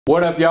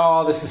What up,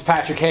 y'all? This is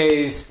Patrick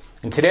Hayes,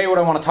 and today what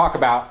I want to talk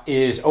about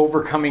is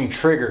overcoming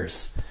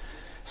triggers.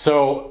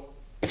 So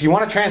if you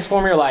want to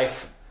transform your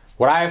life,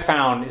 what I have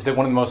found is that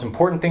one of the most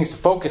important things to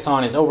focus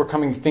on is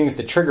overcoming things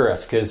that trigger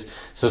us, because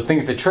those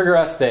things that trigger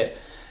us, that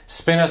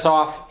spin us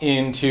off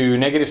into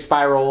negative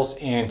spirals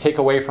and take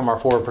away from our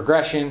forward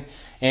progression.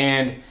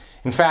 And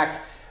in fact,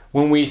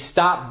 when we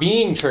stop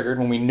being triggered,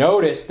 when we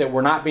notice that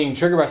we're not being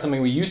triggered by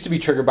something we used to be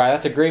triggered by,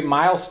 that's a great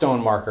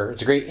milestone marker.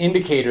 It's a great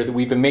indicator that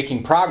we've been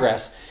making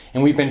progress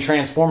and we've been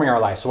transforming our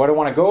life. So what I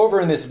want to go over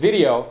in this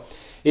video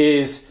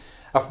is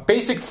a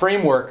basic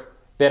framework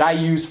that I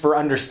use for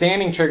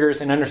understanding triggers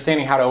and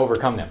understanding how to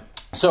overcome them.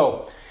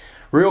 So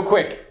real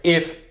quick,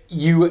 if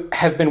you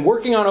have been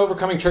working on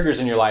overcoming triggers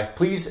in your life,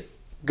 please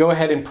go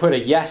ahead and put a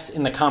yes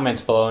in the comments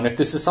below. And if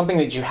this is something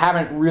that you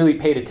haven't really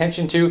paid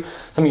attention to,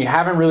 something you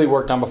haven't really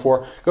worked on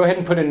before, go ahead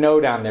and put a no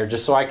down there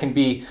just so I can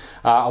be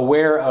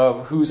aware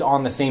of who's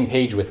on the same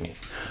page with me.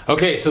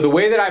 Okay, so the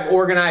way that I've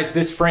organized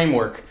this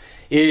framework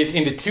is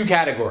into two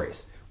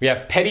categories. We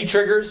have petty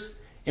triggers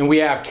and we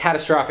have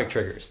catastrophic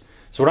triggers.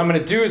 So what I'm going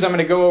to do is I'm going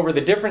to go over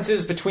the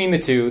differences between the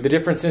two, the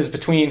differences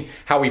between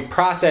how we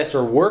process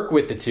or work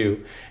with the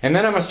two, and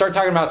then I'm going to start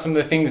talking about some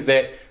of the things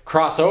that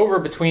cross over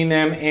between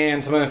them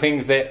and some of the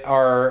things that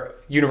are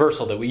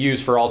universal that we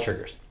use for all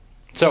triggers.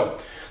 So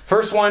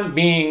first one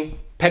being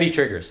petty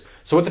triggers.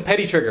 So what's a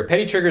petty trigger?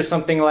 Petty trigger is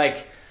something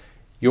like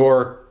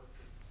your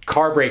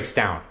car breaks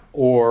down,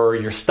 or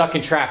you're stuck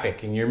in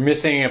traffic and you're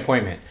missing an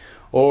appointment,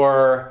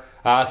 or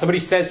somebody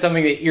says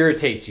something that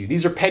irritates you.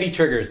 These are petty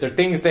triggers. They're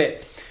things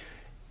that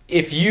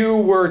if you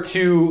were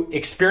to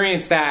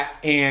experience that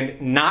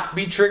and not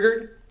be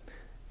triggered,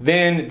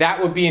 then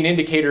that would be an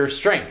indicator of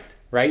strength,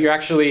 right? You're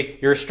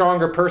a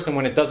stronger person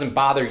when it doesn't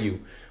bother you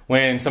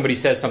when somebody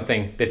says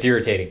something that's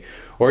irritating.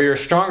 Or you're a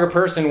stronger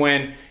person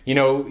when,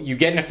 you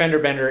get an offender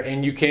bender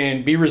and you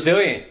can be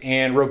resilient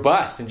and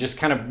robust and just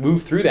kind of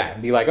move through that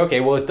and be like, okay,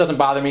 well, it doesn't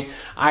bother me.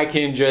 I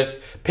can just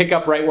pick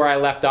up right where I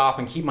left off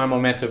and keep my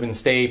momentum and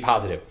stay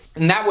positive.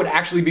 And that would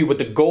actually be what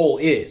the goal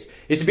is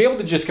to be able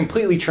to just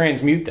completely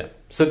transmute them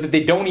so that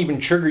they don't even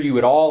trigger you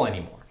at all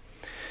anymore.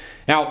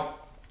 Now,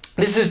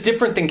 this is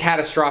different than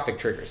catastrophic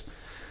triggers.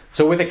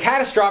 So with a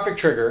catastrophic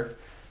trigger,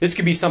 this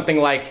could be something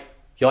like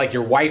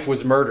your wife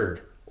was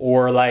murdered,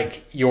 or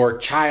like your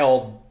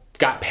child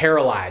got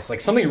paralyzed,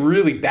 like something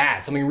really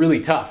bad, something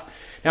really tough.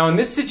 Now in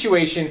this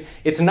situation,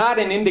 it's not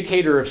an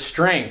indicator of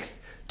strength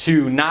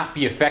to not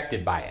be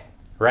affected by it,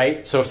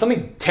 right? So if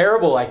something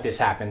terrible like this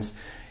happens,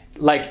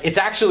 it's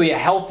actually a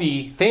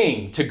healthy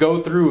thing to go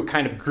through a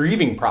kind of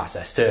grieving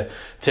process,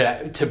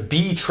 to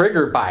be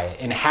triggered by it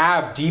and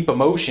have deep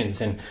emotions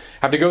and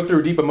have to go through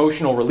a deep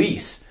emotional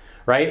release,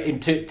 right?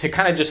 And to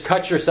kind of just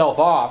cut yourself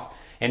off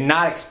and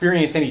not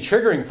experience any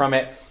triggering from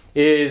it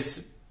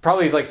is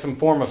probably like some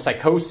form of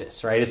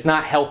psychosis, right? It's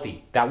not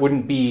healthy. That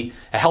wouldn't be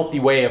a healthy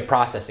way of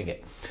processing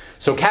it.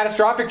 So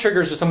catastrophic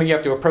triggers are something you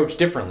have to approach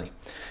differently.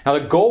 Now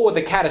the goal with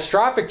the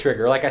catastrophic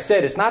trigger, like I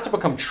said, is not to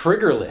become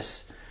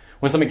triggerless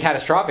when something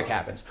catastrophic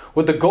happens.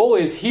 What the goal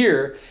is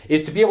here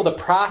is to be able to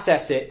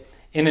process it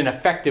in an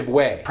effective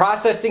way.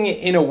 Processing it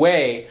in a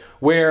way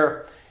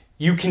where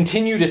you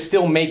continue to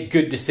still make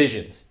good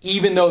decisions,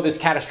 even though this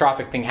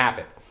catastrophic thing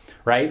happened,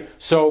 right?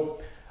 So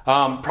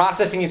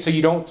processing it so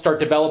you don't start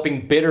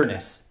developing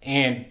bitterness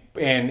and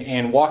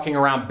walking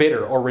around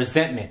bitter or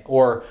resentment,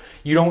 or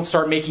you don't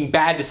start making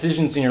bad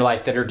decisions in your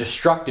life that are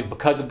destructive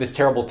because of this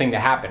terrible thing that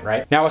happened,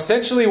 right? Now,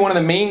 essentially, one of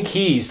the main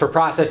keys for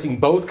processing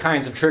both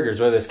kinds of triggers,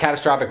 whether it's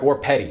catastrophic or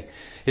petty,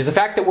 is the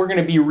fact that we're going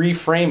to be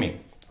reframing,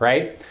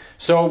 right?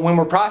 So when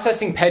we're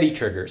processing petty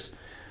triggers,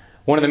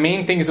 one of the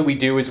main things that we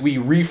do is we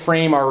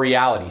reframe our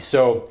reality.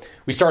 So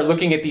we start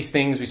looking at these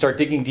things, we start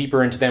digging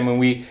deeper into them, and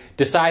we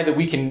decide that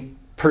we can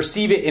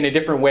perceive it in a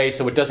different way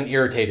so it doesn't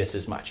irritate us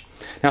as much.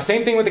 Now,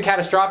 same thing with the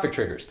catastrophic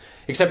triggers,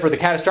 except for the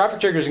catastrophic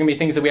triggers are going to be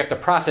things that we have to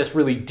process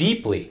really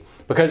deeply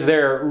because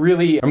they're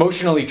really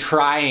emotionally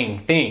trying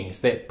things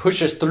that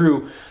push us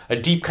through a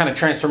deep kind of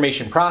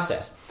transformation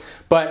process.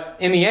 But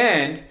in the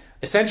end,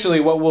 essentially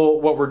what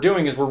we're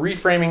doing is we're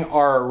reframing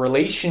our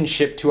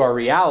relationship to our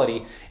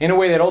reality in a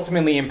way that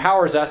ultimately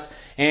empowers us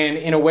and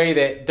in a way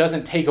that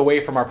doesn't take away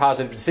from our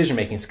positive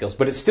decision-making skills,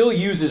 but it still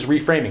uses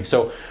reframing.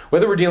 So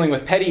whether we're dealing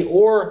with petty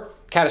or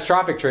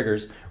catastrophic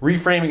triggers,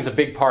 reframing is a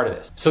big part of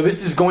this. So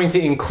this is going to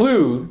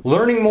include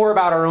learning more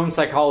about our own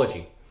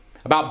psychology,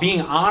 about being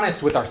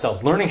honest with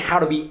ourselves, learning how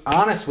to be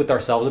honest with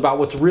ourselves about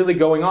what's really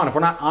going on. If we're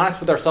not honest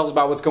with ourselves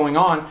about what's going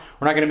on,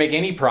 we're not going to make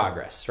any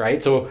progress,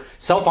 right? So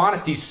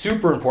self-honesty is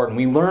super important.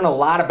 We learn a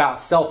lot about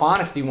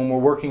self-honesty when we're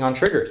working on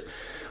triggers.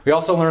 We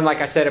also learn,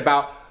 like I said,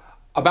 about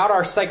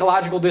our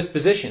psychological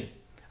disposition,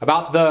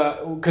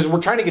 because we're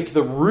trying to get to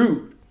the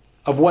root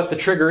of what the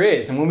trigger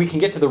is. And when we can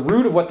get to the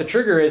root of what the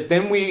trigger is,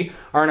 then we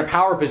are in a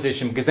power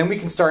position, because then we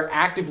can start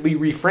actively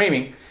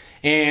reframing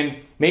and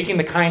making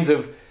the kinds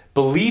of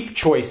belief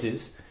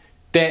choices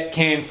that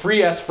can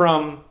free us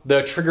from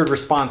the triggered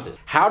responses.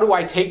 How do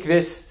I take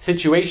this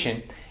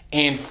situation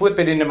and flip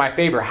it into my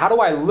favor? How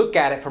do I look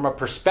at it from a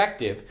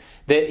perspective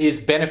that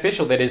is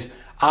beneficial, that is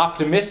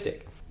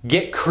optimistic?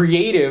 get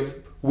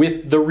creative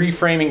with the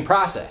reframing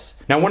process.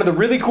 Now, one of the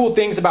really cool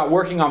things about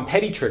working on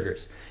petty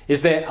triggers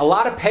is that a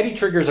lot of petty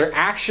triggers are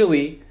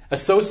actually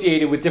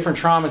associated with different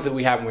traumas that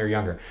we have when we were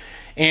younger.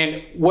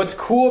 And what's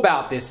cool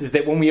about this is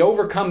that when we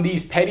overcome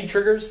these petty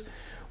triggers,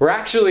 we're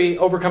actually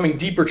overcoming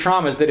deeper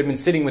traumas that have been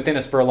sitting within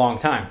us for a long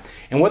time.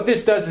 And what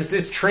this does is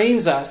this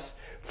trains us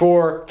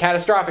for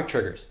catastrophic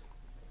triggers,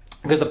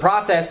 because the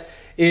process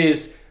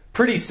is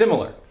pretty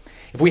similar.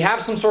 If we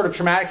have some sort of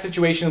traumatic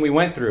situation that we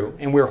went through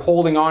and we're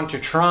holding on to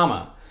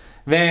trauma,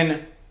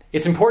 then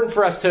it's important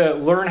for us to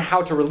learn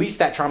how to release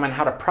that trauma and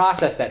how to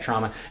process that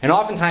trauma. And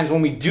oftentimes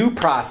when we do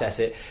process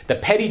it, the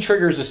petty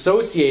triggers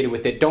associated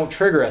with it don't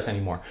trigger us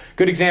anymore.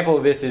 Good example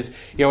of this is,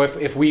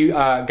 if we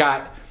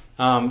got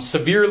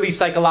severely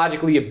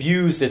psychologically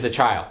abused as a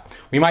child,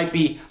 we might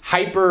be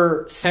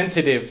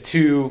hypersensitive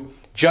to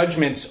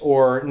judgments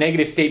or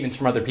negative statements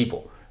from other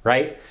people,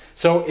 right?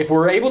 So if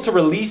we're able to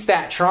release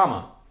that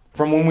trauma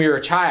from when we were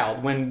a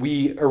child, when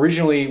we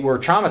originally were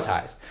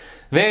traumatized,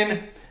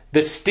 then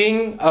the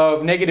sting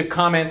of negative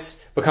comments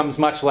becomes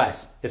much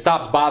less. It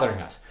stops bothering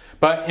us.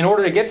 But in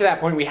order to get to that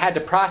point, we had to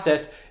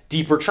process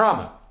deeper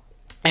trauma.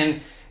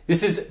 And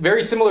this is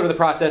very similar to the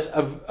process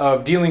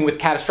of dealing with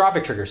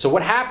catastrophic triggers. So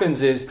what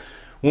happens is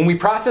when we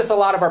process a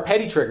lot of our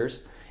petty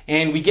triggers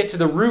and we get to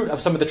the root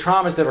of some of the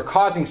traumas that are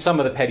causing some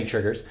of the petty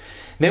triggers,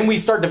 then we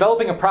start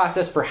developing a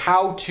process for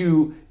how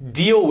to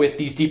deal with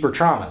these deeper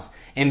traumas.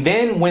 And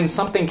then when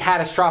something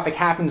catastrophic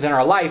happens in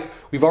our life,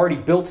 we've already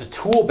built a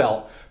tool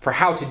belt for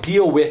how to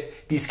deal with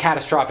these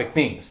catastrophic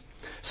things.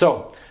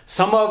 So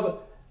some of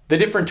the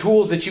different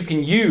tools that you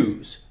can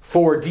use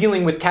for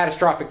dealing with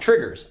catastrophic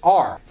triggers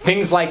are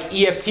things like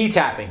EFT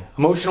tapping,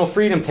 emotional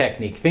freedom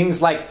technique,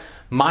 things like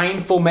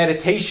mindful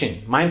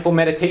meditation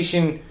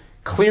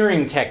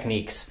clearing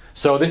techniques.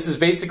 So this is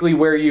basically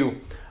where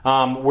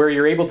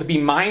you're able to be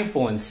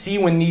mindful and see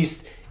when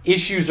these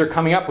issues are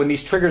coming up, when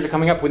these triggers are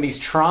coming up, when these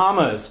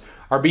traumas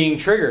are being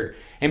triggered,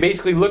 and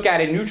basically look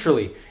at it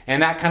neutrally.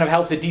 And that kind of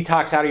helps it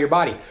detox out of your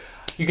body.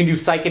 You can do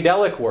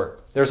psychedelic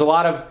work. There's a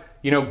lot of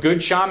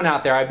good shaman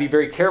out there. I'd be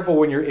very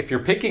careful if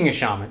you're picking a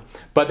shaman,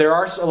 but there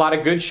are a lot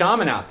of good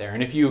shaman out there.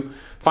 And if you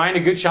find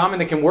a good shaman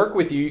that can work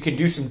with you, you can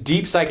do some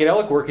deep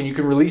psychedelic work and you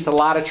can release a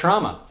lot of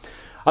trauma.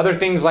 Other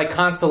things like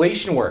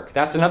constellation work,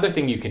 that's another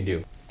thing you can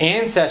do.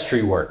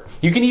 Ancestry work.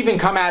 You can even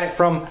come at it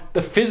from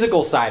the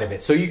physical side of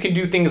it. So you can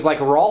do things like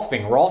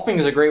Rolfing. Rolfing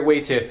is a great way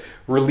to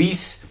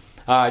release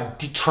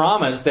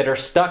traumas that are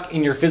stuck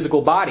in your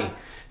physical body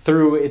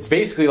it's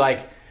basically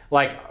like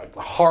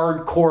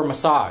hardcore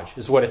massage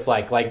is what it's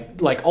like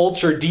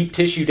ultra deep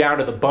tissue down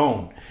to the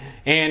bone.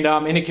 And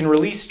it can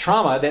release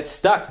trauma that's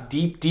stuck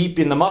deep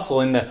in the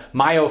muscle, in the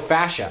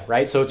myofascia,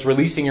 right? So it's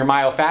releasing your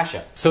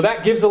myofascia. So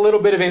that gives a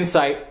little bit of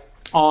insight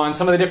on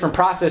some of the different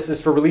processes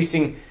for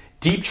releasing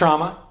deep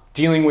trauma,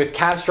 dealing with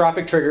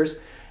catastrophic triggers,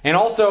 and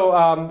also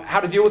how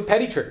to deal with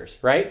petty triggers,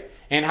 right?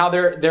 And how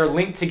they're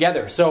linked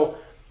together. So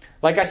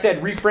like I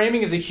said,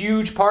 reframing is a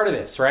huge part of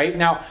this, right?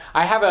 Now,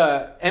 I have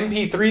a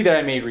MP3 that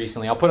I made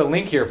recently. I'll put a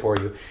link here for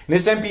you. And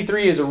this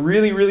MP3 is a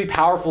really, really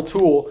powerful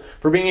tool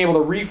for being able to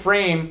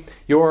reframe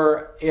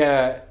your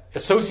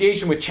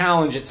association with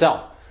challenge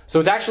itself. So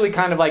it's actually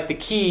kind of like the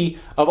key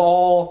of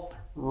all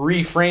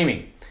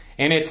reframing.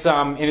 And it's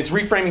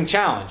reframing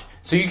challenge.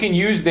 So you can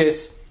use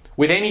this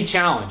with any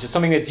challenge. It's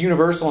something that's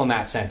universal in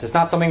that sense. It's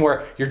not something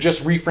where you're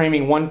just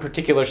reframing one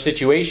particular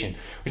situation.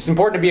 It's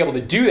important to be able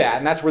to do that,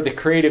 and that's where the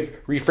creative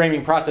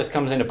reframing process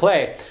comes into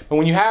play. But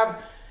when you have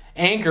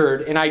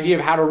anchored an idea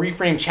of how to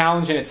reframe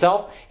challenge in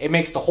itself, it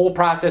makes the whole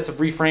process of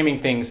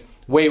reframing things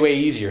way, way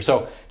easier.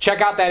 So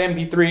check out that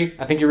MP3.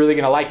 I think you're really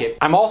going to like it.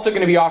 I'm also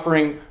going to be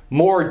offering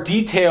more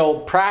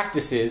detailed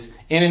practices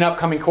in an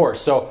upcoming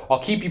course, so I'll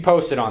keep you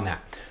posted on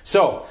that.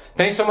 So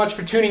thanks so much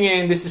for tuning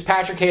in. This is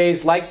Patrick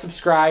Hayes. Like,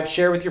 subscribe,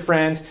 share with your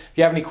friends. If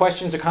you have any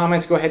questions or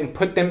comments, go ahead and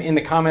put them in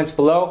the comments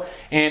below,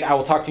 and I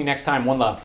will talk to you next time. One love.